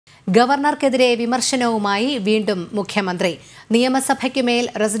ഗവർണർക്കെതിരെ വിമർശനവുമായി വീണ്ടും മുഖ്യമന്ത്രി. നിയമസഭയ്ക്കുമേൽ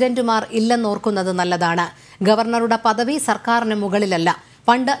റെസിഡന്റുമാർ ഇല്ലെന്നോർക്കുന്നത് നല്ലതാണ്. ഗവർണറുടെ പദവി സർക്കാരിന് മുകളിലല്ല.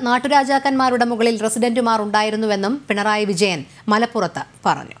 പണ്ട് നാട്ടുരാജാക്കന്മാരുടെ മുകളിൽ റെസിഡന്റുമാർ ഉണ്ടായിരുന്നുവെന്നും പിണറായി വിജയൻ മലപ്പുറത്ത്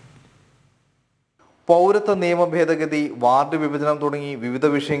പറഞ്ഞു. പൗരത്വ നിയമ ഭേദഗതി, വാർഡ് വിഭജനം തുടങ്ങി വിവിധ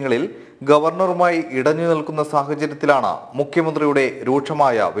വിഷയങ്ങളിൽ ഗവർണറുമായി ഇടഞ്ഞു നിൽക്കുന്ന സാഹചര്യത്തിലാണ് മുഖ്യമന്ത്രിയുടെ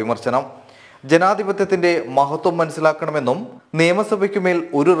രൂക്ഷമായ വിമർശനം. ജനാധിപത്യത്തിന്റെ മഹത്വം മനസ്സിലാക്കണമെന്നും നിയമസഭയ്ക്കുമേൽ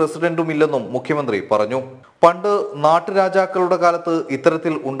ഒരു റെസിഡന്റും ഇല്ലെന്നും മുഖ്യമന്ത്രി പറഞ്ഞു. പണ്ട് നാട്ടുരാജാക്കളുടെ കാലത്ത്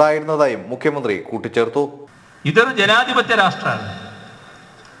ഇത്തരത്തിൽ ഉണ്ടായിരുന്നതായും മുഖ്യമന്ത്രി കൂട്ടിച്ചേർത്തു. ഇതൊരു ജനാധിപത്യ രാഷ്ട്രമാണ്.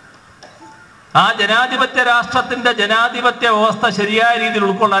 ആ ജനാധിപത്യ രാഷ്ട്രത്തിന്റെ ജനാധിപത്യ വ്യവസ്ഥ ശരിയായ രീതിയിൽ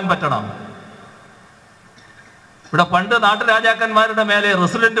ഉൾക്കൊള്ളാൻ പറ്റണം. ഇവിടെ പണ്ട് നാട്ടുരാജാക്കന്മാരുടെ മേലെ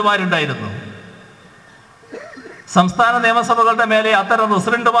റെസിഡന്റുമാരുണ്ടായിരുന്നു. സംസ്ഥാന നിയമസഭകളുടെ മേലെ അത്തരം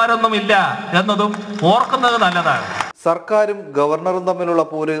റെസിഡന്റുമാരൊന്നും ഇല്ല എന്നതും ഓർക്കുന്നത് നല്ലതാണ്. സർക്കാരും ഗവർണറും തമ്മിലുള്ള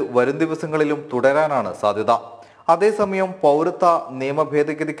പോര് വരും ദിവസങ്ങളിലും തുടരാനാണ് സാധ്യത. അതേസമയം പൗരത്വ നിയമ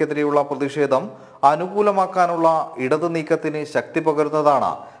ഭേദഗതിക്കെതിരെയുള്ള പ്രതിഷേധം അനുകൂലമാക്കാനുള്ള ഇടതു നീക്കത്തിന് ശക്തി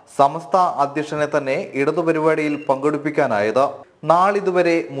പകരുന്നതാണ് സമസ്ത അധ്യക്ഷനെ തന്നെ ഇടതു പരിപാടിയിൽ പങ്കെടുപ്പിക്കാനായത്.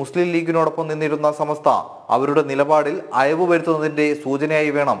 നാളിതുവരെ മുസ്ലിം ലീഗിനോടൊപ്പം നിന്നിരുന്ന സമസ്ത അവരുടെ നിലപാടിൽ അയവ് വരുത്തുന്നതിന്റെ സൂചനയായി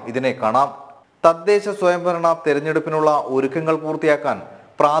വേണം ഇതിനെ കാണാം. തദ്ദേശ സ്വയംഭരണ തെരഞ്ഞെടുപ്പിനുള്ള ഒരുക്കങ്ങൾ പൂർത്തിയാക്കാൻ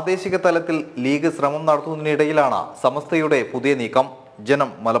പ്രാദേശിക തലത്തിൽ ലീഗ് ശ്രമം നടത്തുന്നതിനിടയിലാണ് സമസ്തയുടെ പുതിയ നീക്കം. ജനം,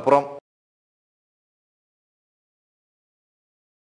 മലപ്പുറം.